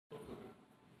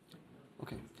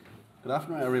Okay. Good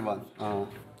afternoon, everyone.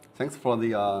 Thanks for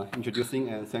the introducing,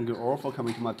 and thank you all for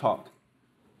coming to my talk.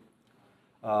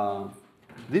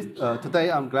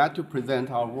 Today, I'm glad to present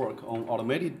our work on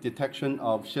automated detection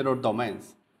of shared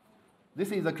domains.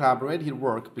 This is a collaborative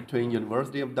work between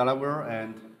University of Delaware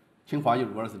and Tsinghua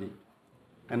University.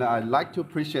 And I'd like to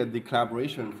appreciate the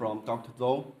collaboration from Dr.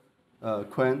 Zhou,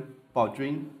 Kun,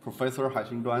 Baojun, Professor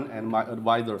Haixing Duan, and my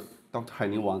advisor, Dr.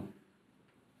 Haining Wang.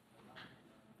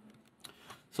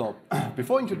 So,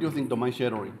 before introducing domain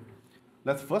shadowing,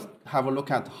 let's first have a look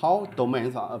at how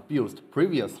domains are abused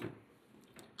previously.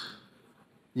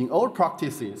 In old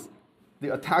practices,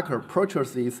 the attacker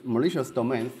purchases malicious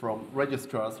domains from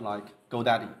registrars like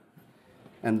GoDaddy,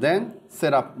 and then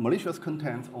set up malicious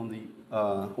content on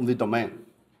the domain.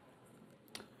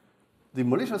 The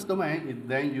malicious domain is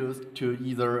then used to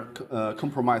either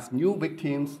compromise new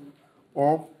victims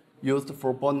or used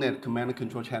for botnet command and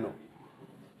control channel.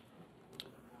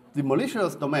 The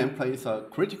malicious domain plays a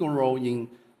critical role in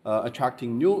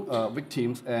attracting new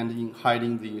victims and in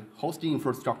hiding the hosting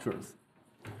infrastructures.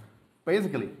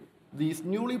 Basically, these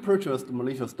newly purchased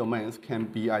malicious domains can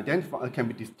be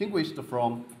distinguished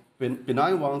from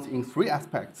benign ones in three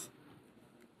aspects.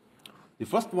 The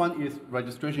first one is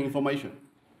registration information.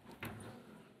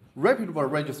 Reputable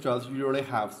registrars usually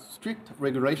have strict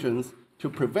regulations to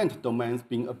prevent domains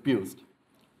being abused.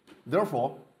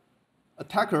 Therefore,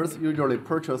 attackers usually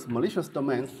purchase malicious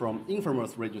domains from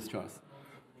infamous registrars.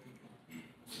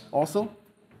 Also,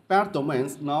 bad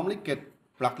domains normally get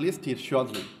blacklisted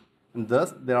shortly, and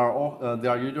thus they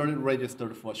are usually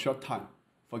registered for a short time,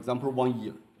 for example, 1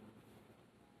 year.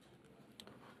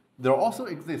 There also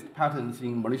exist patterns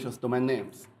in malicious domain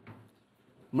names.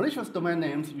 Malicious domain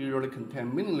names usually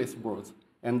contain meaningless words,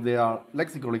 and they are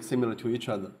lexically similar to each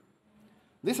other.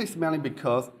 This is mainly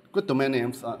because good domain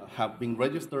names have been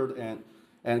registered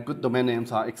and good domain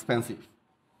names are expensive.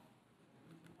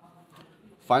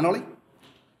 Finally,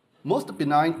 most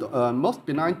benign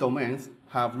domains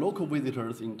have local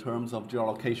visitors in terms of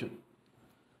geolocation.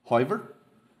 However,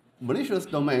 malicious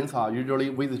domains are usually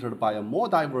visited by a more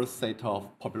diverse set of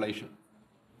population.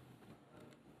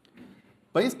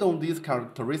 Based on these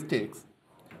characteristics,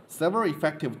 several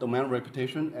effective domain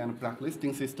reputation and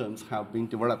blacklisting systems have been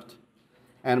developed,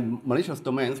 and malicious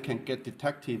domains can get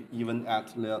detected even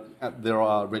at their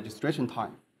registration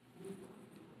time.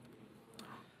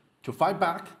 To fight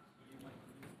back,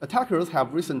 attackers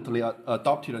have recently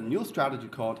adopted a new strategy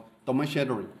called domain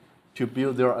shadowing to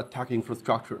build their attack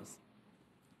infrastructures.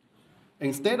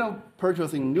 Instead of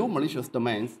purchasing new malicious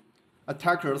domains,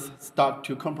 attackers start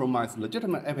to compromise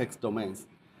legitimate apex domains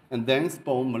and then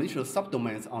spawn malicious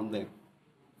subdomains on them.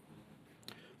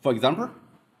 For example,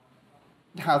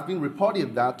 it has been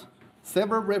reported that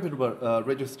several reputable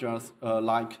registrars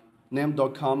like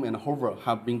name.com and Hover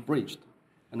have been breached,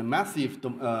 and massive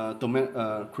domain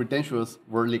credentials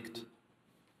were leaked.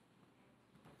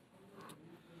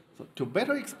 So to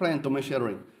better explain domain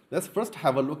sharing, let's first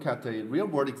have a look at a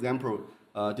real-world example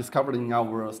discovered in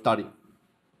our study.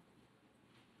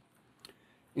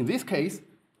 In this case,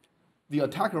 the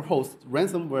attacker hosts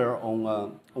ransomware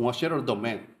on a shared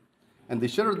domain, and the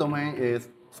shared domain is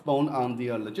spawned on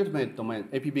the legitimate domain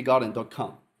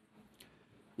appgarden.com.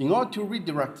 In order to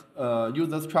redirect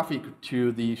users' traffic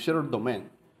to the shared domain,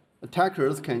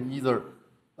 attackers can either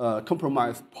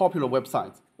compromise popular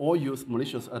websites or use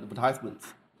malicious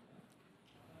advertisements.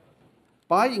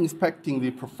 By inspecting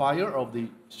the profile of the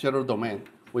shared domain,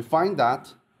 we find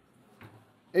that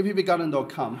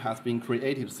appgarden.com has been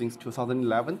created since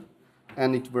 2011,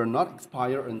 and it will not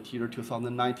expire until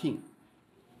 2019.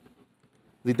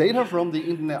 The data from the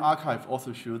Internet Archive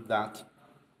also shows that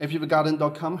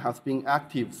appgarden.com has been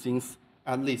active since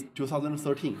at least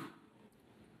 2013.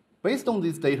 Based on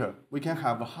this data, we can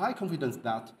have a high confidence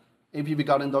that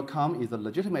appgarden.com is a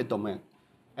legitimate domain,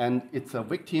 and it's a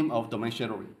victim of domain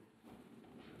shadowing.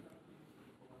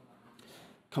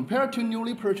 Compared to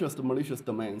newly purchased malicious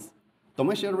domains,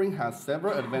 domain shadowing has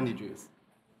several advantages.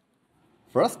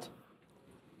 First,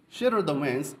 shared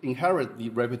domains inherit the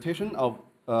reputation of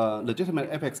legitimate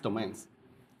apex domains.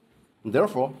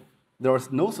 Therefore, there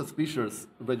is no suspicious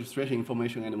registration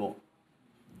information anymore.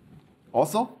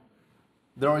 Also,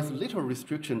 there is little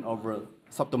restriction over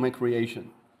subdomain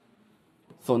creation.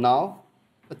 So now,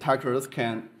 attackers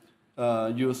can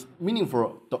use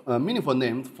meaningful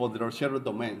names for their shared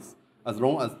domains, as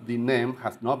long as the name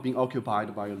has not been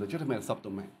occupied by a legitimate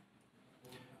subdomain.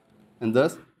 And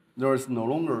thus, there is no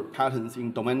longer patterns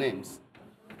in domain names.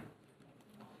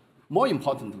 More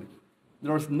importantly,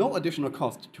 there is no additional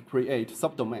cost to create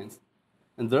subdomains,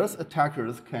 and thus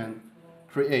attackers can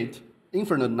create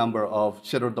infinite number of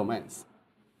shared domains.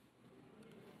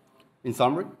 In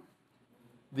summary,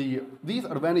 these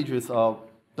advantages of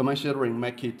domain sharing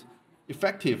make it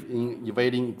effective in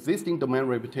evading existing domain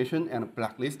reputation and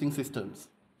blacklisting systems.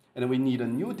 And we need a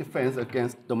new defense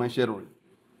against domain sharing.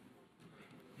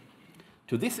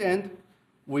 To this end,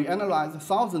 we analyzed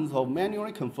thousands of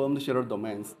manually confirmed shared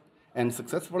domains and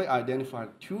successfully identified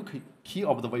two key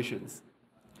observations.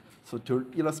 So to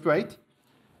illustrate,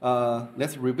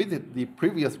 let's revisit the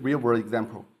previous real-world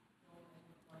example.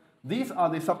 These are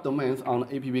the subdomains on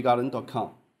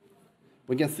appgarden.com.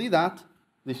 We can see that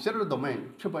the shared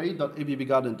domain,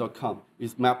 aaa.appgarden.com,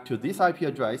 is mapped to this IP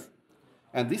address,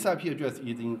 and this IP address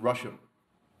is in Russia.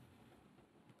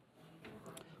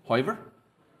 However,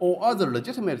 all other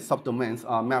legitimate subdomains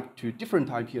are mapped to different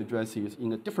IP addresses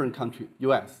in a different country,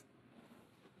 US.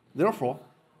 Therefore,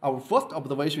 our first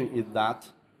observation is that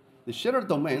the shared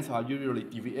domains are usually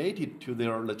deviated to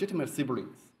their legitimate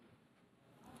siblings.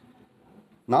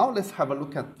 Now let's have a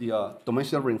look at the domain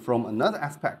sharing from another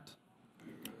aspect.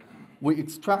 We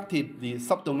extracted the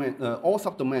subdomain, all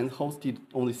subdomains hosted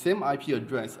on the same IP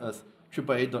address as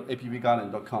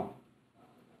aaa.appgarden.com.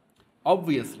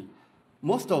 Obviously,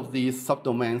 most of these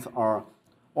subdomains are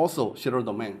also shared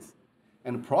domains,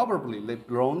 and probably they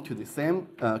belong to the same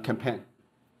campaign.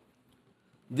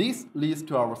 This leads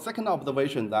to our second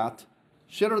observation that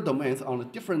shared domains on the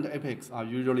different epochs are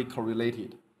usually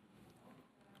correlated.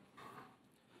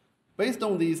 Based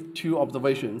on these two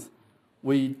observations,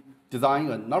 we designed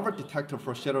another detector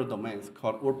for shared domains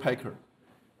called Woodpecker.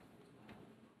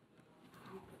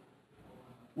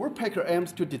 Woodpecker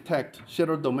aims to detect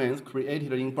shared domains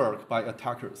created in bulk by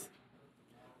attackers.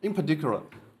 In particular,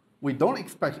 we don't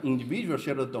expect individual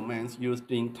shared domains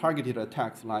used in targeted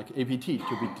attacks like APT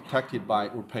to be detected by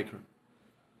Woodpecker,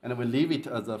 and we leave it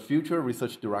as a future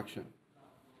research direction.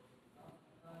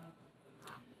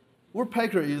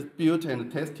 Woodpecker is built and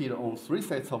tested on 3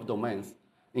 sets of domains,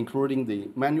 including the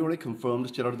manually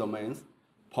confirmed shared domains,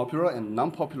 popular and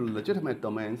non-popular legitimate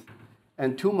domains,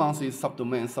 and 2 months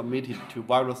subdomains submitted to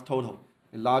VirusTotal,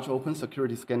 a large open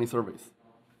security scanning service.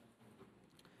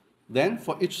 Then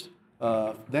for each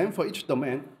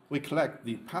domain, we collect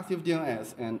the passive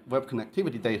DNS and web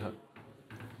connectivity data.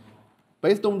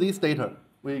 Based on these data,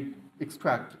 we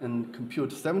extract and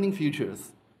compute 17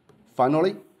 features.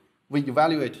 Finally, we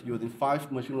evaluate using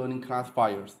 5 machine learning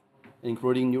classifiers,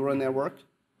 including neural network,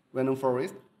 random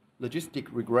forest, logistic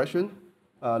regression,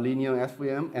 linear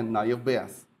SVM, and naive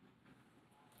Bayes.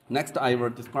 Next, I will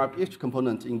describe each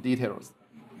component in details.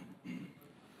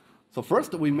 So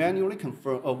first, we manually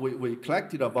we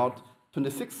collected about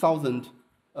 26,000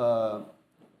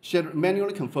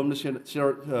 manually confirmed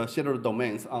shared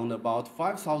domains on about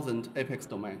 5,000 Apex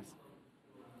domains.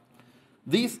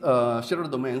 These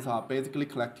shared domains are basically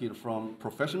collected from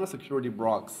professional security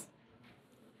blogs.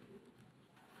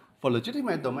 For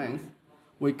legitimate domains,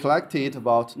 we collected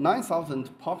about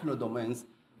 9,000 popular domains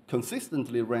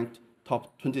consistently ranked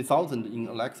top 20,000 in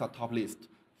Alexa top list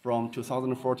from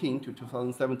 2014 to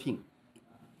 2017.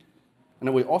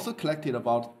 And we also collected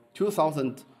about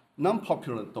 2,000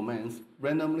 non-popular domains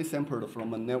randomly sampled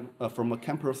from a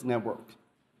campus network.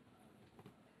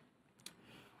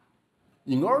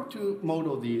 In order to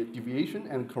model the deviation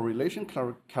and correlation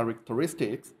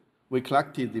characteristics, we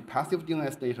collected the passive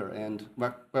DNS data and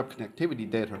web connectivity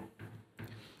data.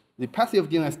 The passive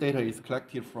DNS data is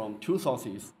collected from 2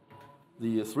 sources,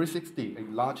 the 360, a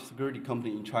large security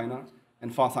company in China,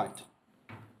 and Farsight.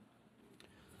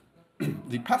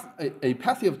 A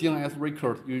passive DNS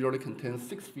record usually contains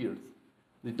 6 fields: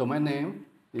 the domain name,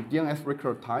 the DNS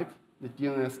record type, the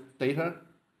DNS data,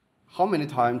 how many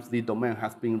times the domain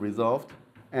has been resolved,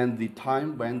 and the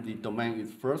time when the domain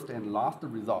is first and last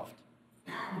resolved.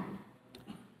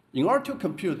 In order to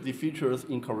compute the features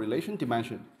in correlation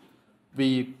dimension,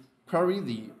 we query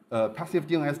the passive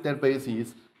DNS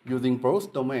databases using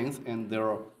both domains and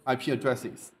their IP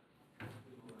addresses.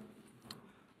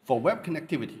 For web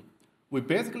connectivity, we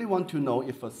basically want to know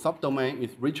if a subdomain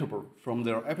is reachable from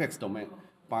their apex domain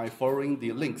by following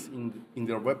the links in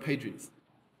their web pages.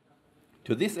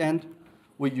 To this end,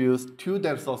 we use 2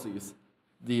 data sources,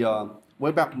 the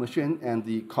web app machine and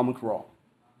the common crawl.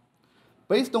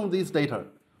 Based on these data,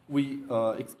 we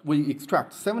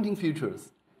extract 17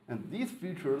 features, and these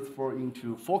features fall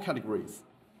into 4 categories.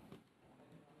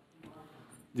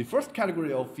 The first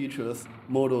category of features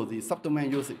model the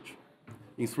subdomain usage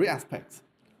in 3 aspects.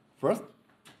 First,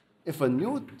 if a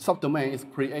new subdomain is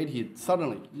created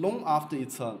suddenly, long after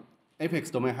its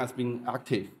apex domain has been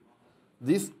active,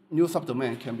 this new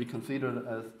subdomain can be considered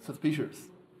as suspicious.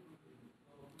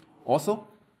 Also,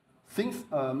 since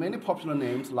many popular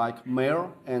names like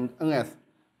mail and NS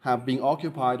have been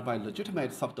occupied by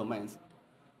legitimate subdomains,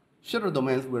 shared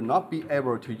domains will not be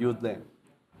able to use them.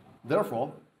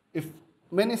 Therefore, if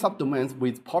many subdomains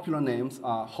with popular names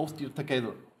are hosted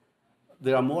together,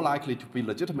 they are more likely to be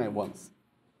legitimate ones.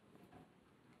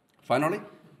 Finally,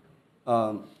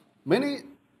 many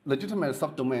legitimate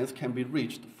subdomains can be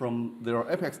reached from their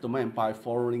apex domain by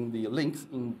following the links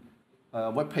in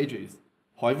web pages.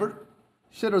 However,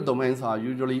 shared domains are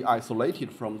usually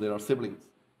isolated from their siblings.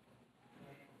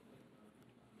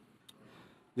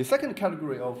 The second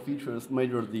category of features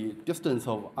measure the distance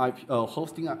of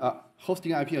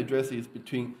hosting IP addresses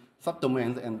between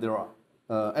subdomains and their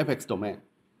apex domain.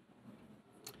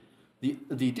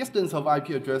 The distance of IP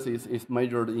addresses is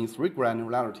measured in three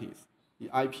granularities: the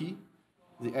IP,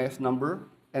 the AS number,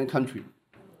 and country.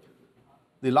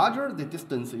 The larger the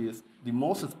distance is, the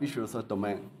more suspicious a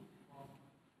domain.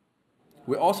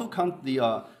 We also count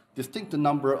the distinct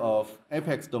number of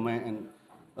apex domain and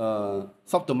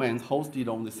subdomains hosted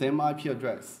on the same IP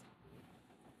address.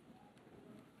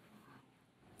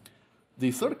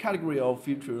 The third category of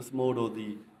features model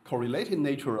the correlated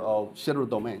nature of shared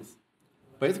domains.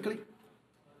 Basically,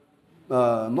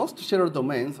 most shared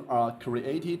domains are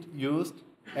created, used,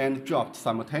 and dropped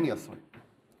simultaneously.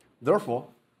 Therefore,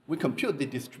 we compute the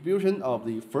distribution of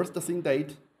the first seen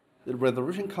date, the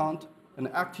resolution count, and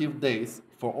active days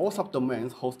for all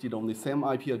subdomains hosted on the same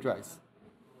IP address.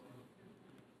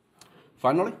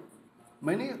 Finally,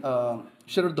 many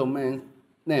shared domain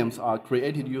names are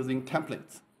created using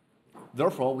templates.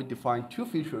 Therefore, we define two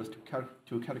features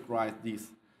to categorize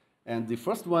these. And the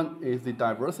first one is the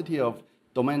diversity of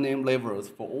domain name labels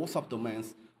for all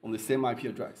subdomains on the same IP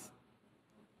address.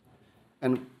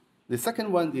 And the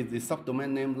second one is the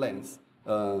subdomain name length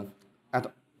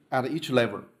at each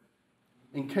level.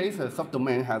 In case a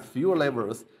subdomain has fewer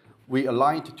levels, we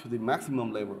align it to the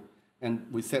maximum level, and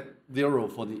we set 0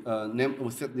 for the name.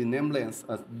 We set the name length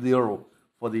as 0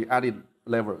 for the added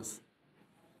levels.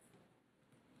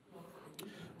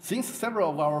 Since several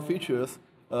of our features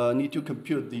need to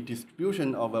compute the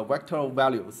distribution of a vector of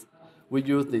values, we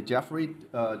use the Jeffrey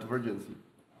divergency.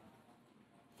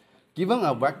 Given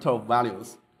a vector of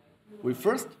values, we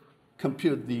first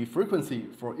compute the frequency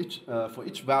for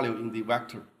each value in the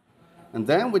vector, and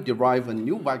then we derive a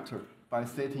new vector by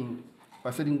setting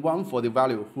 1 for the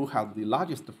value who has the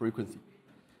largest frequency,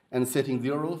 and setting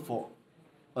 0 for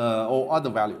all other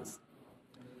values.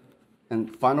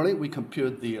 And finally, we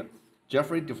compute the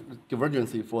Jeffrey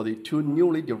divergency for the two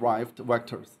newly derived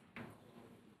vectors.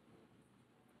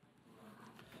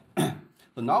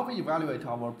 So now we evaluate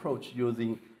our approach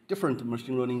using different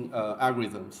machine learning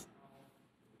algorithms.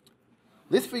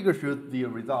 This figure shows the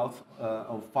results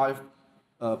of 5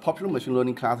 popular machine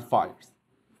learning classifiers.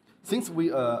 Since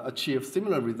we achieve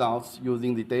similar results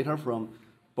using the data from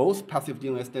both passive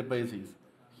DNS databases,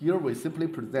 here we simply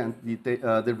present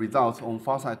the results on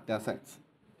far-side datasets.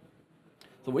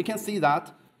 So we can see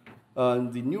that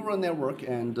the neural network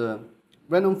and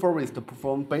random forest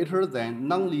perform better than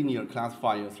nonlinear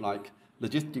classifiers like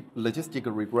logistic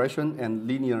regression and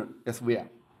linear SVM.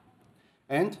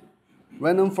 And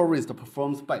random forest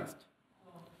performs best.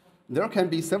 There can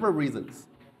be several reasons.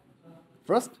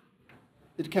 First,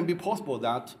 it can be possible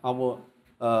that our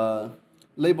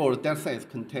labeled datasets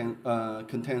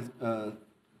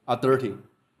are dirty.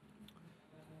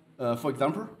 For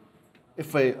example,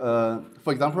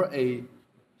 a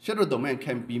shared domain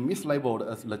can be mislabeled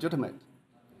as legitimate,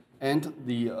 and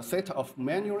the set of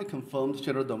manually confirmed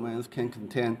shared domains can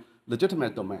contain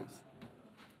legitimate domains.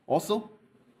 Also,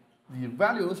 the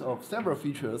values of several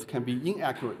features can be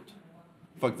inaccurate.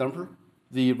 For example,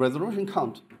 the resolution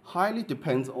count highly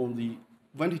depends on the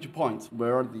vantage points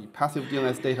where the passive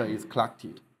DNS data is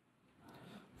collected.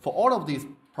 For all of these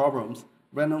problems,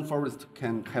 random forest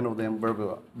can handle them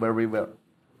very well.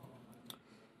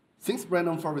 Since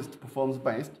random forest performs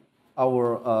best,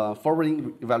 our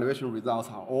following evaluation results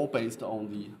are all based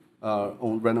on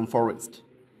random forest.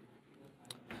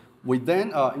 We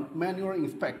then manually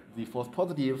inspect the false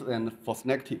positives and false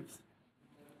negatives.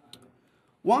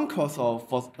 One cause of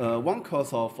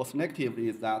false negative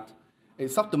is that a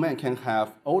subdomain can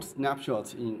have old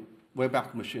snapshots in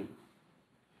Wayback Machine.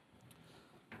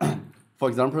 For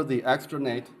example, the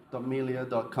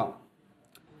extranet.milia.com.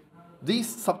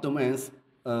 These subdomains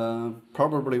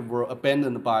probably were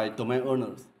abandoned by domain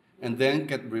owners and then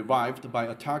get revived by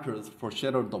attackers for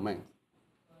shared domains.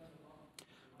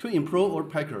 To improve or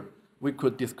packer, we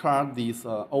could discard these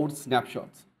old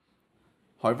snapshots.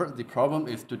 However, the problem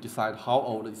is to decide how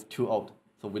old is too old,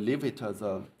 so we leave it as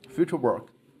a future work.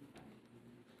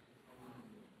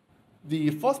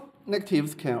 The false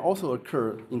negatives can also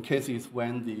occur in cases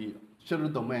when the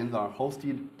shared domains are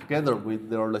hosted together with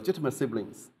their legitimate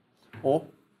siblings, or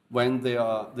when they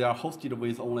are hosted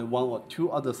with only one or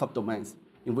two other subdomains,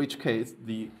 in which case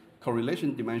the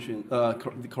correlation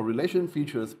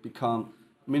features become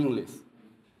meaningless.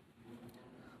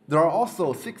 There are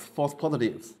also 6 false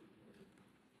positives.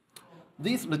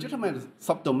 These legitimate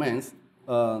subdomains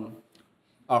are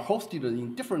hosted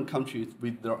in different countries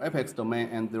with their apex domain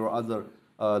and their other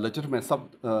legitimate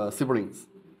siblings.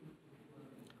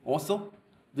 Also,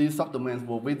 these subdomains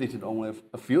were visited only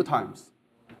a few times.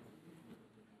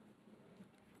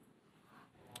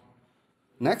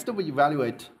 Next, we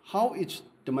evaluate how each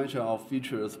dimension of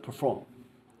features perform.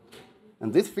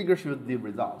 And this figure shows the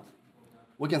result.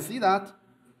 We can see that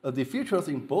the features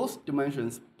in both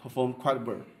dimensions perform quite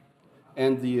well,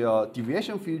 and the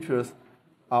deviation features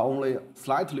are only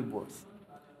slightly worse.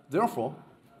 Therefore,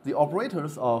 the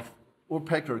operators of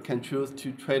woodpecker can choose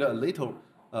to trade a little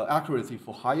accuracy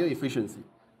for higher efficiency,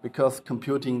 because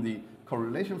computing the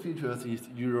correlation features is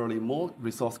usually more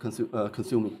resource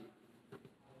consuming.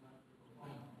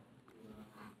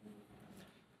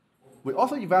 We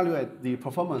also evaluate the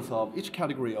performance of each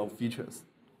category of features.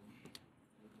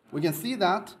 We can see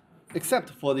that,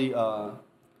 except for the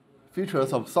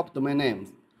features of subdomain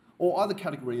names, all other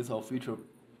categories of feature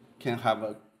can have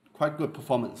a quite good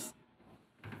performance.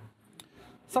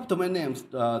 Subdomain names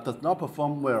does not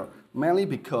perform well, mainly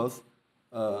because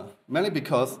many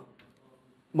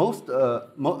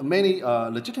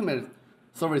legitimate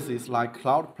services like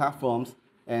cloud platforms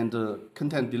and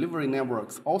content delivery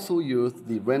networks also use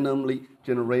the randomly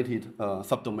generated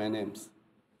subdomain names.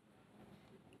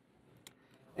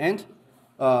 And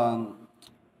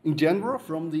in general,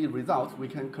 from the results, we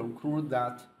can conclude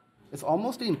that it's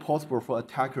almost impossible for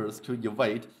attackers to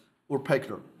evade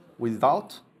woodpecker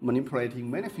without manipulating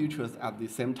many features at the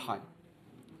same time.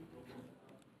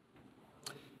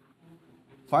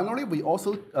 Finally, we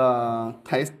also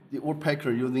test the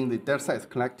woodpecker using the datasets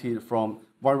collected from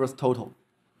VirusTotal.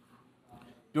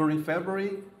 During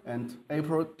February and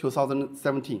April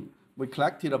 2017, we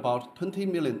collected about 20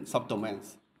 million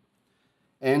subdomains.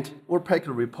 And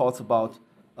woodpecker reports about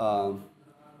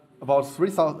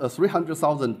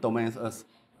 300,000 domains as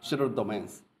shared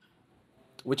domains,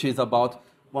 which is about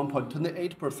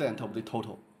 1.28% of the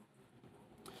total.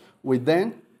 We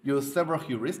then use several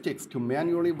heuristics to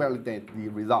manually validate the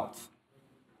results.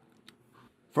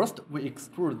 First, we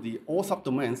exclude all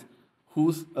subdomains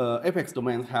whose apex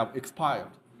domains have expired,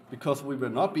 because we will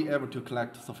not be able to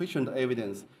collect sufficient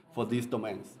evidence for these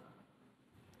domains.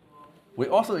 We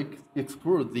also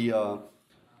exclude the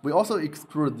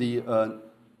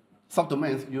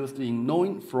subdomains used in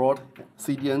knowing fraud,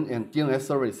 CDN, and DNS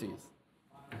services.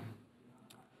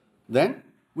 Then,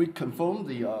 we confirm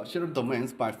the shared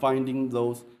domains by finding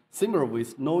those similar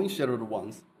with knowing shared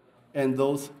ones, and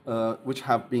those which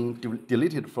have been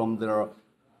deleted from their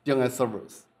DNS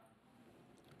servers.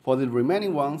 For the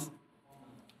remaining ones,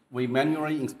 we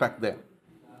manually inspect them.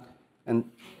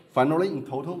 And finally, in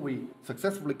total, we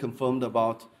successfully confirmed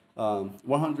about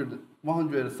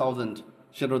 100,000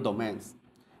 shared domains,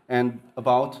 and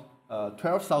about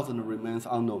 12,000 remains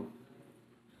unknown.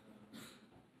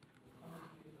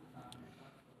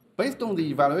 Based on the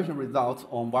evaluation results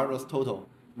on VirusTotal,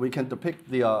 we can depict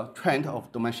the trend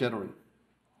of domain sharing.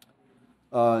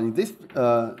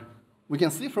 We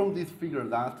can see from this figure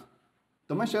that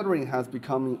domain sharing has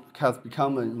become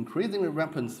an increasingly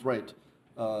rampant threat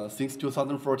since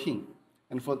 2014.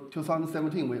 And for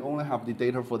 2017, we only have the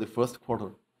data for the first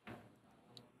quarter.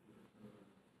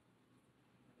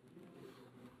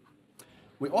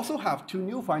 We also have 2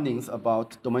 new findings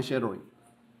about domain sharing.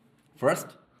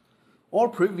 First, all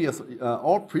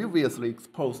previously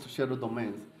exposed shared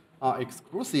domains are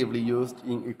exclusively used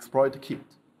in exploit kit.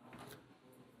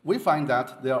 We find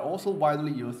that they are also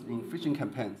widely used in phishing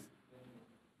campaigns.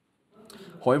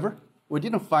 However, we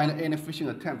didn't find any phishing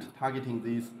attempt targeting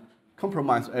these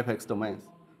compromised apex domains,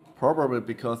 probably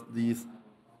because these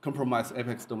compromised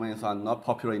apex domains are not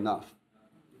popular enough.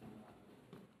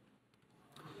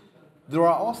 There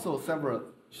are also several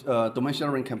domain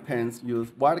sharing campaigns use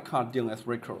wildcard DNS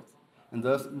records, and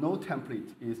thus no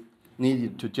template is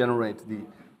needed to generate the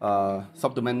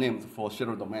subdomain names for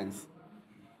shared domains.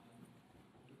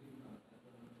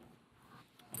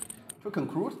 To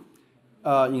conclude,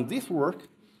 in this work,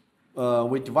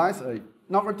 we devised a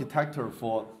novel detector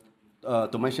for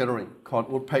domain sharing called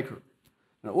woodpecker.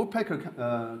 Now, woodpecker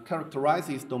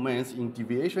characterizes domains in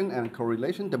deviation and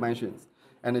correlation dimensions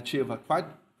and achieve a quite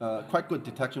good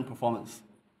detection performance.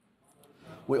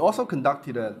 We also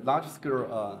conducted a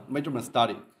large-scale measurement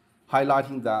study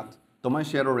highlighting that domain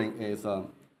sharing is an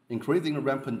increasingly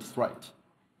rampant threat.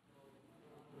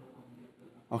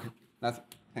 Okay, that's it.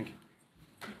 Thank you.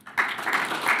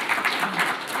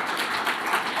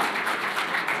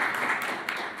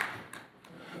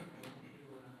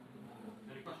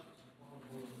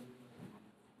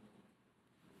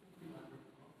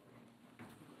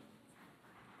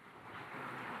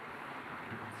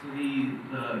 So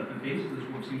the basis of this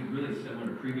work seems really similar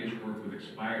to previous work with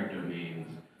expired domains.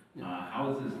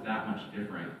 How is this that much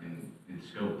different in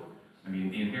scope? I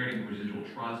mean, the inheriting residual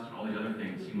trust and all these other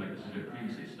things seem like this has been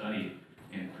previously studied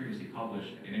and previously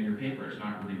published, and in your paper it's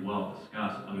not really well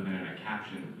discussed other than in a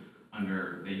caption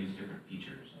under they use different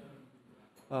features.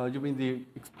 You mean the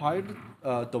expired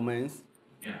domains?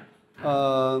 Yeah.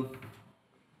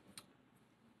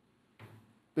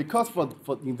 Because for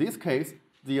in this case,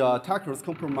 the attackers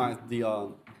compromise the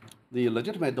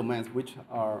legitimate domains which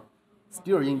are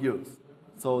still in use.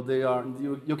 So they are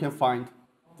you can find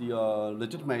the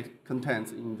legitimate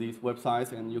contents in these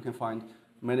websites, and you can find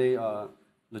many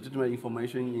legitimate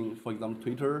information in, for example,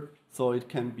 Twitter. So it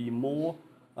can be more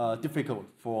difficult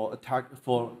for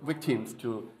victims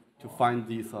to find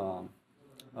these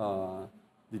the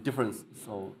difference.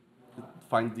 So to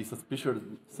find the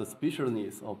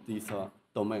suspiciousness of these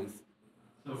domains.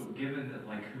 So given that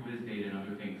like who is data and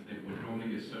other things that would normally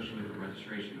be associated with the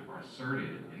registration are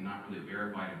asserted and not really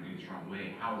verified in any strong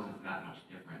way, how is this that much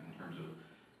different in terms of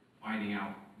finding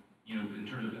out, you know, in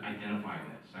terms of identifying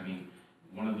this? I mean,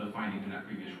 one of the findings in that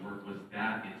previous work was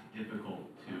that it's difficult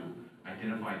to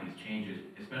identify these changes,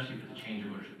 especially if it's a change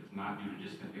of ownership that's not due to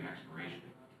just simply an expiration.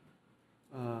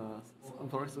 I'm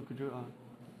sorry, so could you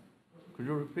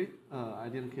repeat? I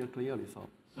didn't hear clearly, so.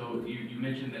 So you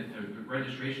mentioned that the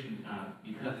registration,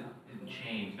 because it didn't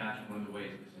change, that's one of the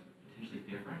ways this is potentially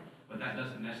different. But that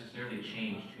doesn't necessarily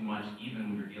change too much, even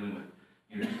when you're dealing with,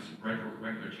 you know, just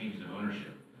regular changes of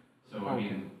ownership. So I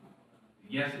mean,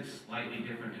 yes, it's slightly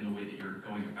different in the way that you're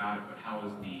going about it, but how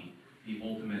is the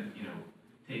ultimate, you know,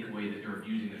 takeaway that you're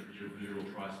using this residual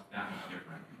trust that much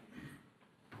different?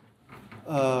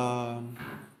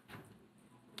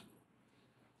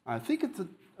 I think it's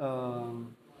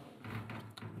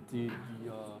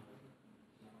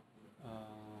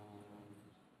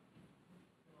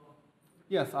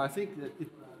yes, I think that it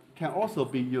can also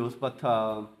be used, but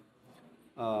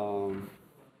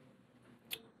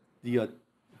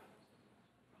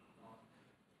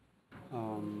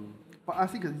but I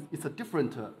think it's a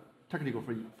different technical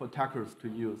for attackers to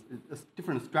use. It's a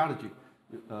different strategy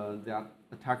that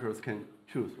attackers can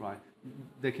choose, right?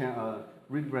 They can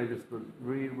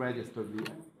re-register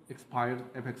the expired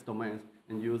apex domains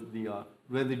and use the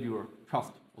residual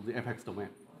trust of the apex domain.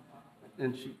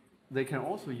 And they can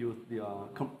also use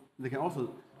they can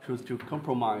also choose to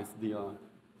compromise the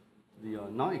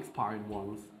non-expired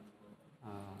ones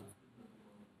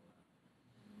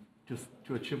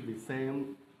to achieve the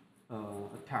same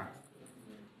attacks.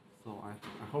 So I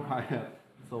hope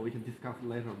so we can discuss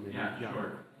later maybe. Yeah,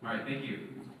 sure. All right, thank you.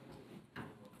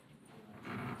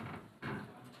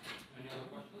 Any other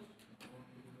questions?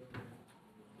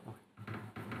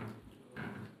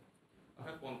 I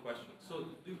have one question. So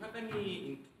do you have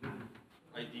any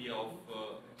idea of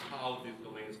how these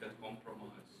domains get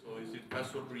compromised? So is it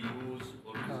password reuse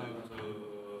or is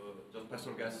it just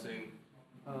password guessing?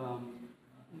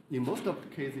 In most of the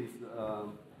cases,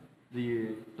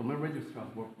 the domain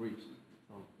registrars were breached.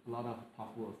 So a lot of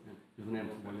passwords and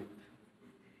usernames were leaked.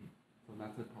 So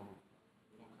that's the problem.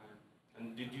 Okay.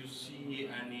 And did you see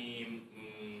any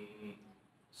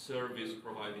service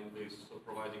providing this, so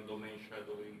providing domain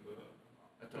shadowing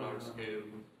at a large scale?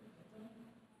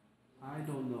 I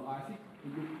don't know. I think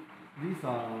these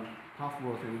are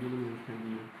passwords and usernames can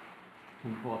be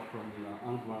bought from the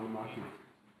underground market.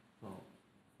 So,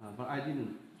 but I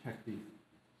didn't check these.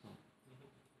 So.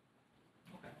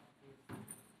 Okay.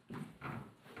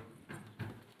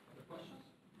 Other questions?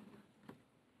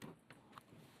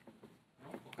 No?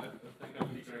 Okay. Thank you,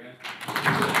 teacher, again.